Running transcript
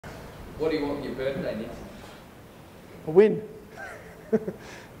What do you want for your birthday, Nick? A win. There's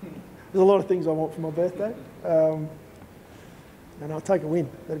a lot of things I want for my birthday. And I'll take a win.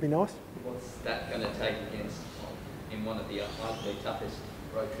 That'd be nice. What's that going to take against in one of the arguably toughest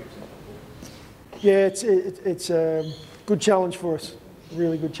road trips in football? Yeah, it's a good challenge for us.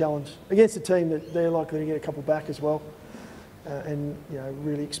 Really good challenge against a team that they're likely to get a couple back as well, and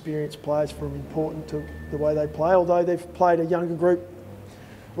really experienced players from important to the way they play. Although they've played a younger group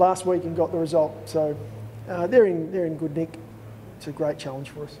last week and got the result, so they're in good nick. It's a great challenge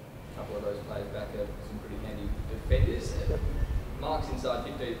for us. A couple of those players back are some pretty handy defenders. Yep. Marks inside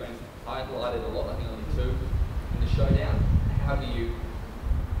 50 has been highlighted a lot. I think only 2 in the showdown. How do you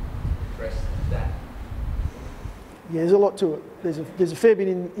address that? Yeah, there's a lot to it. There's a fair bit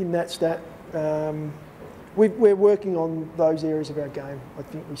in that stat. We're working on those areas of our game. I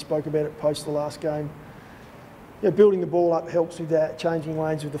think we spoke about it post the last game. Building the ball up helps with that, changing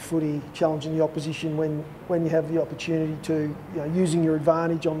lanes with the footy, challenging the opposition when you have the opportunity to, using your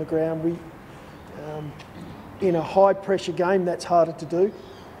advantage on the ground. In a high pressure game, that's harder to do.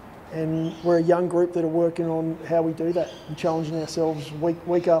 And we're a young group that are working on how we do that and challenging ourselves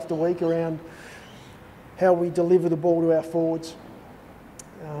week after week around how we deliver the ball to our forwards.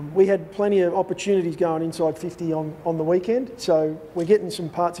 We had plenty of opportunities going inside 50 on the weekend, so we're getting some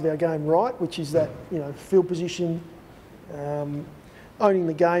parts of our game right, which is that field position, owning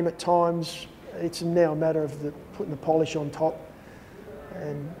the game at times. It's now a matter of putting the polish on top,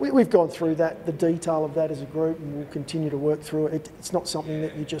 and we've gone through that, the detail of that as a group, and we'll continue to work through it. It's not something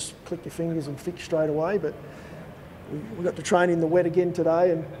that you just click your fingers and fix straight away, but we got to train in the wet again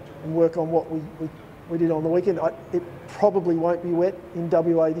today and work on what we did on the weekend. It probably won't be wet in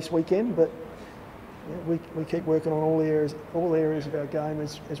WA this weekend, but we keep working on all areas of our game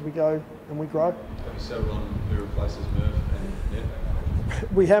as we go and we grow. Have you settled on who replaces Murph yet?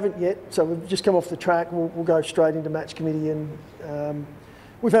 We haven't yet, so we've just come off the track. We'll go straight into match committee, and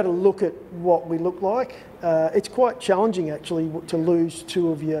we've had a look at what we look like. It's quite challenging actually to lose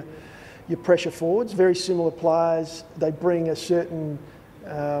 2 of your pressure forwards. Very similar players. They bring a certain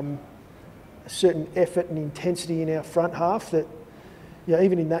effort and intensity in our front half that,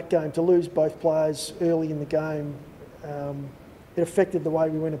 even in that game, to lose both players early in the game, it affected the way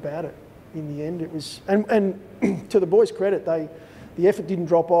we went about it in the end. It was, and to the boys' credit, the effort didn't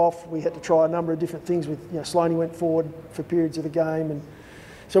drop off. We had to try a number of different things with, Sloaney went forward for periods of the game, and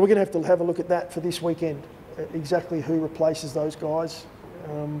so we're going to have a look at that for this weekend, exactly who replaces those guys.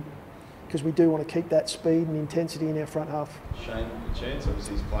 Because we do want to keep that speed and intensity in our front half. Shane, the chance,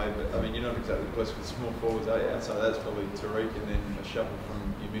 obviously he's played, but I mean, you're not exactly blessed with small forwards, are you? Outside that's probably Tariq and then a shuffle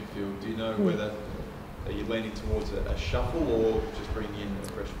from your midfield. Do you know whether are you leaning towards a shuffle or just bringing in a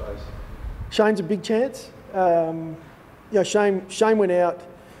fresh face? Shane's a big chance. Shane went out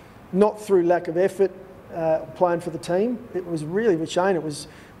not through lack of effort playing for the team. It was really with Shane,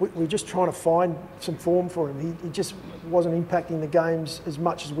 we're just trying to find some form for him. He just wasn't impacting the games as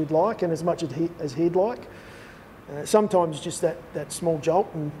much as we'd like and as much as he'd like. Sometimes just that small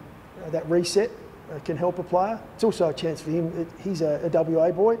jolt and that reset can help a player. It's also a chance for him. He's a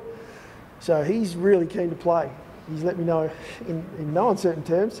WA boy, so he's really keen to play. He's let me know in no uncertain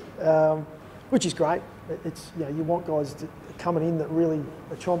terms, which is great. It's you want guys coming in that really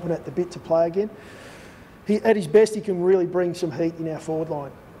are chomping at the bit to play again. At his best, he can really bring some heat in our forward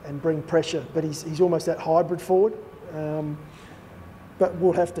line and bring pressure, but he's almost that hybrid forward. But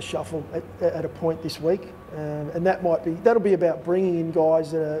we'll have to shuffle at a point this week, and that'll be about bringing in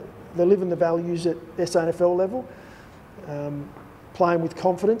guys that are living the values at SANFL level, playing with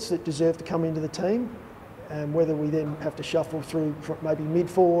confidence, that deserve to come into the team. And whether we then have to shuffle through maybe mid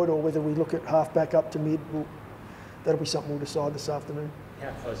forward or whether we look at half back up to mid, that'll be something we'll decide this afternoon.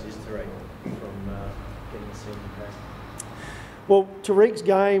 How close is Tariq from getting a senior back? Well, Tariq's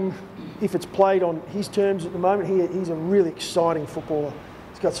game, if it's played on his terms at the moment, he's a really exciting footballer.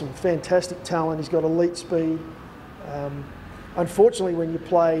 He's got some fantastic talent. He's got elite speed. Unfortunately, when you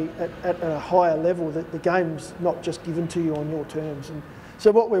play at a higher level, the game's not just given to you on your terms. And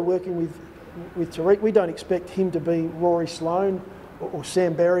so what we're working with Tariq, we don't expect him to be Rory Sloane or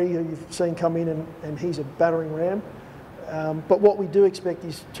Sam Berry, who you've seen come in and he's a battering ram. But what we do expect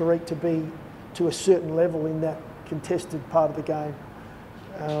is Tariq to be to a certain level in that contested part of the game.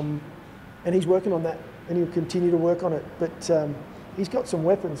 And he's working on that, and he'll continue to work on it. But he's got some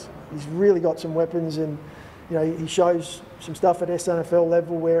weapons. He's really got some weapons, and he shows some stuff at SNFL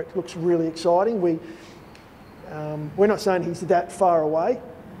level where it looks really exciting. We're not saying he's that far away.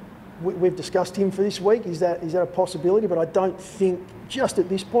 We've discussed him for this week. Is that a possibility? But I don't think, just at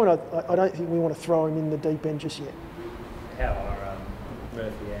this point, I don't think we want to throw him in the deep end just yet. How are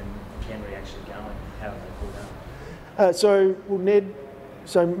Murphy and McHenry actually going? How have they pulled up?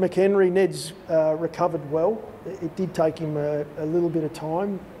 McHenry, Ned's recovered well. It did take him a little bit of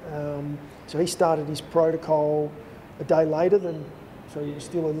time. So he started his protocol a day later so he was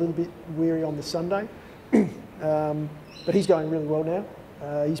still a little bit weary on the Sunday. But he's going really well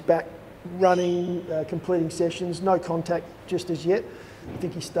now. He's back running, completing sessions, no contact just as yet. I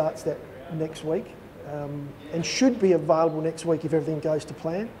think he starts that next week and should be available next week if everything goes to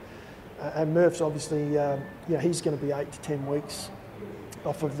plan. And Murph's obviously, he's going to be 8 to 10 weeks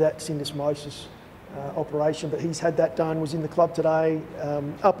off of that syndesmosis operation, but he's had that done, was in the club today,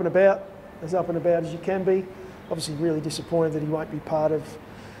 up and about as you can be. Obviously really disappointed that he won't be part of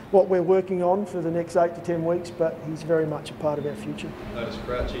what we're working on for the next 8 to 10 weeks, but he's very much a part of our future. Notice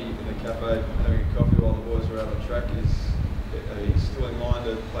Crouchy in the cafe having a coffee while the boys are out on track. Are you still in line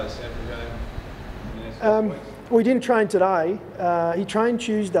to play a sample game in the next couple of weeks? Well, he didn't train today. He trained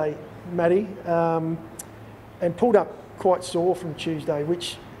Tuesday, Matty, and pulled up quite sore from Tuesday,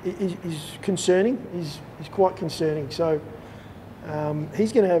 which is concerning, is quite concerning. So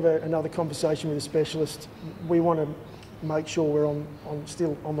he's going to have another conversation with a specialist. We want to make sure we're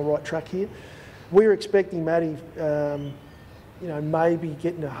still on the right track here. We're expecting Matty, maybe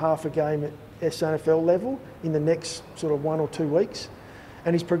getting a half a game at SNFL level in the next sort of 1 or 2 weeks.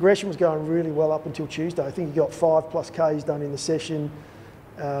 And his progression was going really well up until Tuesday. I think he got 5+ Ks done in the session,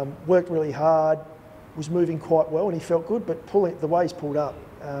 worked really hard, was moving quite well, and he felt good. But the way he's pulled up,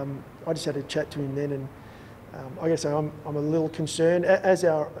 I just had a chat to him then, and I guess I'm a little concerned, as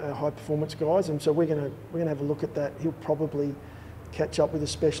our high performance guys, and so we're gonna have a look at that. He'll probably catch up with a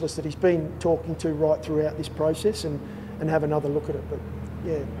specialist that he's been talking to right throughout this process and have another look at it. But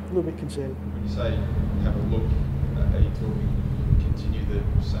yeah, a little bit concerned. When you say have a look, are you talking continue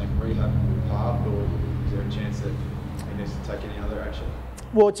the same rehab path, or is there a chance that he needs to take any other action?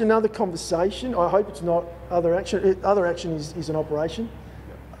 Well, it's another conversation. I hope it's not other action. Other action is an operation.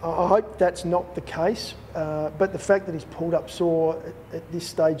 I hope that's not the case, but the fact that he's pulled up sore at this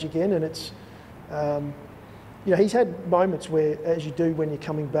stage again, and it's, he's had moments where, as you do when you're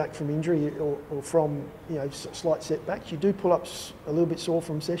coming back from injury or from, slight setbacks, you do pull up a little bit sore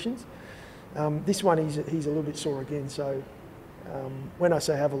from sessions. This one, he's a little bit sore again. So when I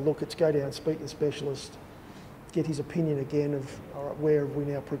say have a look, it's go down, speak to the specialist, get his opinion again of, all right, where have we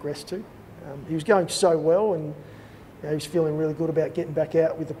now progressed to? He was going so well, and he was feeling really good about getting back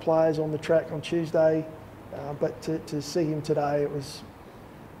out with the players on the track on Tuesday, but to see him today,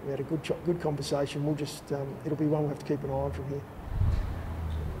 we had a good conversation. We'll just it'll be one we'll have to keep an eye on from here.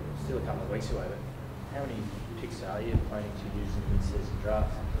 Still a couple of weeks away, but how many picks are you planning to use in the mid-season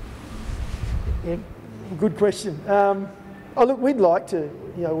draft? Yeah, good question. Look, we'd like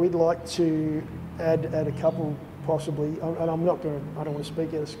to add a couple possibly, and I don't want to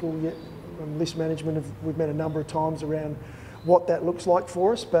speak out of school yet. List management, we've met a number of times around what that looks like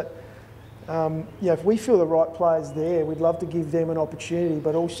for us, but if we feel the right players there, we'd love to give them an opportunity,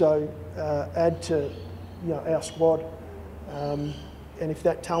 but also add to our squad. And if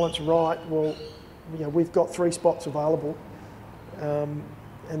that talent's right, well, we've got 3 spots available, and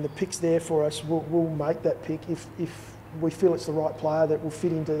the pick's there for us. We'll make that pick if we feel it's the right player that will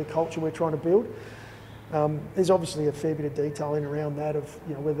fit into the culture we're trying to build. There's obviously a fair bit of detail in around that of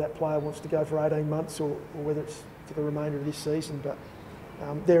whether that player wants to go for 18 months or whether it's for the remainder of this season. But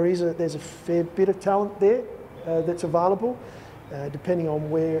there's a fair bit of talent there that's available, depending on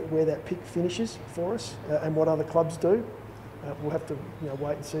where that pick finishes for us and what other clubs do. We'll have to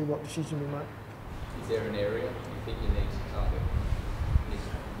wait and see what decision we make. Is there an area you think you need to target?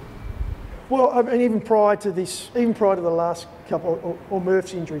 Well, I mean, even prior to the last couple, or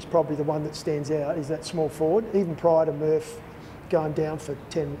Murph's injury is probably the one that stands out, is that small forward. Even prior to Murph going down for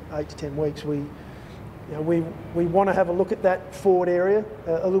 8 to 10 weeks, we want to have a look at that forward area,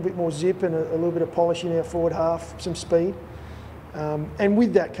 a little bit more zip and a little bit of polish in our forward half, some speed. And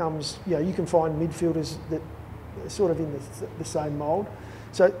with that comes, you can find midfielders that are sort of in the same mould.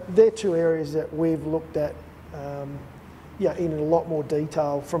 So they're 2 areas that we've looked at in a lot more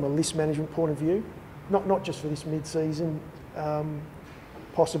detail from a list management point of view, not just for this mid-season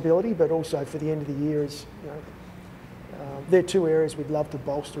possibility, but also for the end of the year. They're 2 areas we'd love to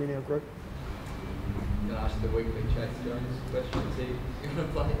bolster in our group. I'm going to ask the weekly Chase Jones question. Is he going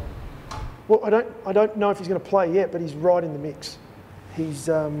to play? Well, I don't know if he's going to play yet, but he's right in the mix. He's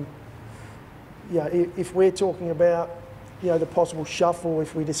if we're talking about the possible shuffle,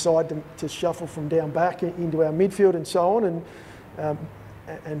 if we decide to shuffle from down back into our midfield and so on,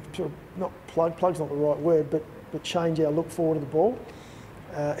 and sort of not plug's not the right word, but change our look forward of the ball.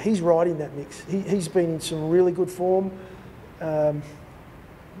 He's right in that mix. He's been in some really good form.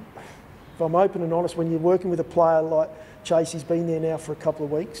 I'm open and honest, when you're working with a player like Chase, he's been there now for a couple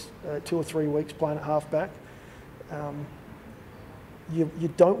of weeks, 2 or 3 weeks playing at half-back. You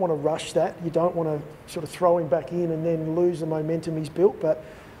don't want to rush that. You don't want to sort of throw him back in and then lose the momentum he's built. But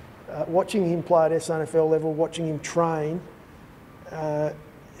watching him play at SNFL level, watching him train,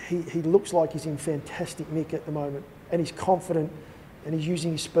 he looks like he's in fantastic nick at the moment. And he's confident, and he's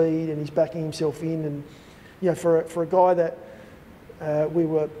using his speed, and he's backing himself in. And you know, for a guy that we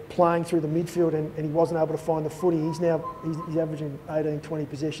were playing through the midfield and he wasn't able to find the footy, he's averaging 18, 20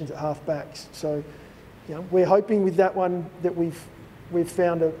 possessions at half-backs. So you know, we're hoping with that one that we've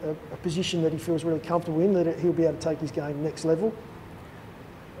found a position that he feels really comfortable in, that he'll be able to take his game next level.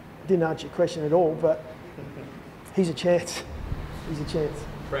 Didn't answer your question at all, but he's a chance. He's a chance.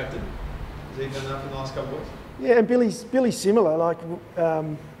 Frampton, has he done enough in the last couple of weeks? Yeah, and Billy's similar. Like,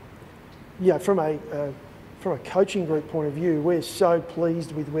 from a coaching group point of view, we're so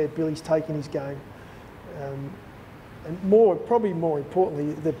pleased with where Billy's taken his game, and probably more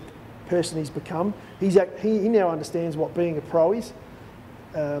importantly, the person he's become. He now understands what being a pro is.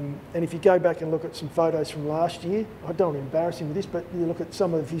 And if you go back and look at some photos from last year, I don't want to embarrass him with this, but you look at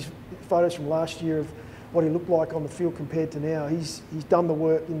some of his photos from last year of what he looked like on the field compared to now. He's done the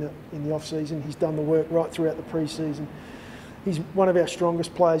work in the off season. He's done the work right throughout the pre-season. He's one of our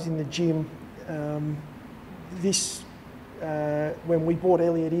strongest players in the gym. When we brought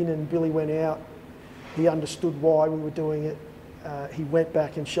Elliot in and Billy went out, he understood why we were doing it. He went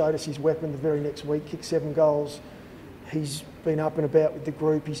back and showed us his weapon the very next week, kicked 7 goals. He's been up and about with the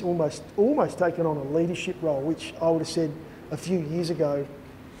group. He's almost taken on a leadership role, which I would have said a few years ago.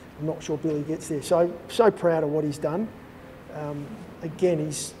 I'm not sure Billy gets there. So proud of what he's done. Again,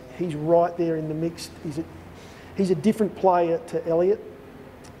 he's right there in the mix. He's a different player to Elliot.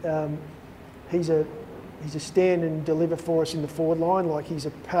 He's a stand and deliver for us in the forward line. Like, he's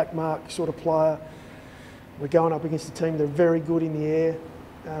a pack mark sort of player. We're going up against a team that are very good in the air.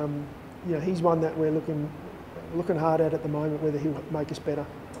 He's one that we're looking hard at the moment, whether he'll make us better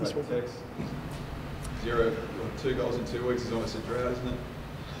this week. 2 goals in 2 weeks is almost a drought, isn't it?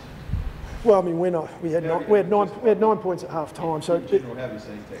 Well, I mean, we had 9 points at half time. So in general, how have you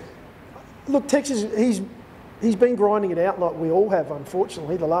seen Tex? Look, Texas, he's been grinding it out like we all have,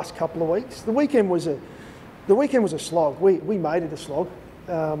 unfortunately, the last couple of weeks. The weekend was a slog. We made it a slog.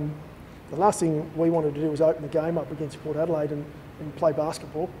 The last thing we wanted to do was open the game up against Port Adelaide and play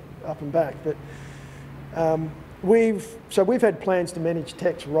basketball up and back. But we've had plans to manage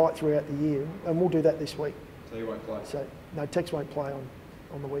Tex right throughout the year, and we'll do that this week. So you won't play? So no, Tex won't play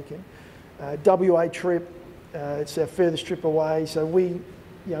on the weekend. WA trip, it's our furthest trip away. So we've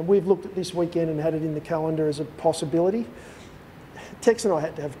looked at this weekend and had it in the calendar as a possibility. Tex and I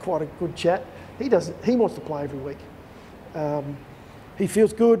had to have quite a good chat. He wants to play every week. He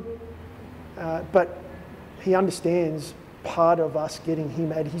feels good, but he understands part of us getting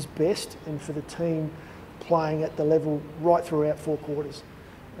him at his best and for the team playing at the level right throughout 4 quarters.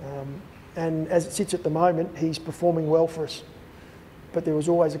 And as it sits at the moment, he's performing well for us. But there was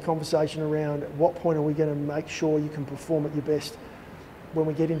always a conversation around at what point are we going to make sure you can perform at your best when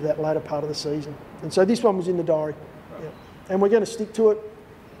we get into that later part of the season. And so this one was in the diary. Right. Yeah. And we're going to stick to it.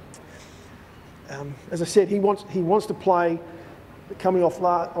 As I said, he wants to play. Coming off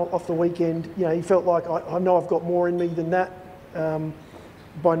the weekend, he felt like I know I've got more in me than that.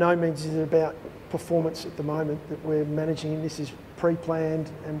 By no means is it about performance at the moment that we're managing. This is pre-planned,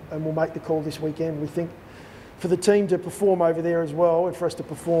 and we'll make the call this weekend. We think for the team to perform over there as well, and for us to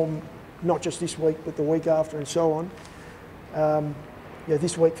perform not just this week but the week after and so on.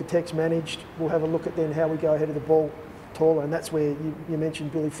 This week for Tex managed, we'll have a look at then how we go ahead of the ball taller, and that's where you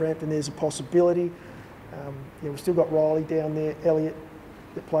mentioned Billy Frampton. There's a possibility. We've still got Riley down there, Elliot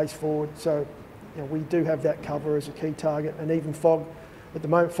that plays forward. So we do have that cover as a key target, and even Fogg. At the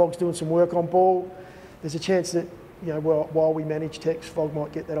moment, Fogg's doing some work on ball. There's a chance that while we manage Tex, Fogg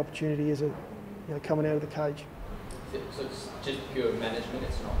might get that opportunity as coming out of the cage. So it's just pure management.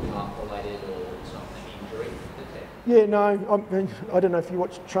 It's not heart related or it's not an injury to Tex? Yeah, no. I don't know if you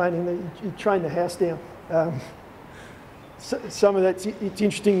watch training. You train the house down. Some of that's it's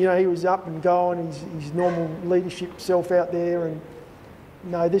interesting. He was up and going. His normal leadership self out there, and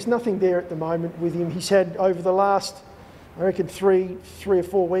no, there's nothing there at the moment with him. He's had over the last, I reckon, three or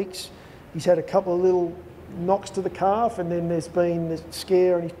 4 weeks, he's had a couple of little knocks to the calf, and then there's been the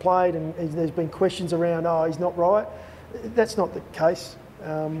scare and he's played, and there's been questions around, he's not right. That's not the case.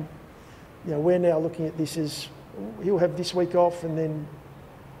 We're now looking at this as he'll have this week off, and then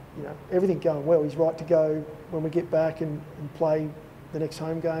everything going well. He's right to go when we get back and play the next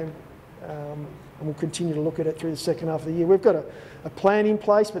home game and we'll continue to look at it through the second half of the year. We've got a plan in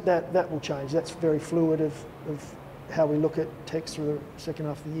place, but that will change. That's very fluid of how we look at Tex through the second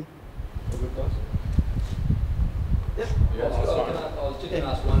half of the year. Yep. I was just going to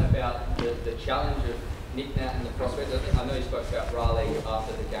ask one about the challenge of Nick Nat and the prospect. I know you spoke about Riley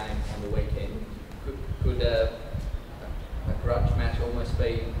after the game on the weekend. Could a grudge match almost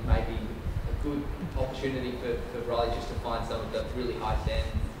be maybe a good opportunity for Riley just to find some of the really high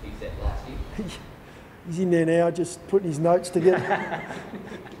standards he set last year? He's in there now, just putting his notes together.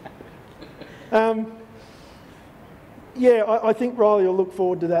 Yeah, I think Riley will look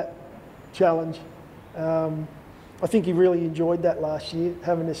forward to that challenge. I think he really enjoyed that last year,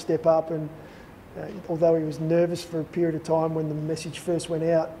 having to step up, and although he was nervous for a period of time when the message first went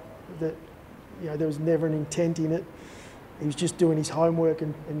out that there was never an intent in it, he was just doing his homework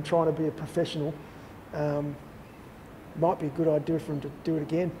and trying to be a professional. Might be a good idea for him to do it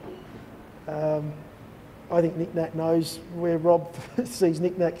again. I think Nick Nat knows where Rob sees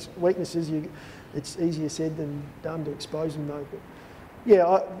Nick Nat's weaknesses. It's easier said than done to expose him though. But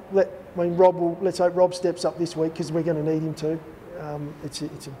yeah, let's hope Rob steps up this week because we're going to need him to. It's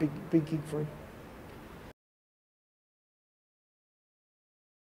a big gig for him.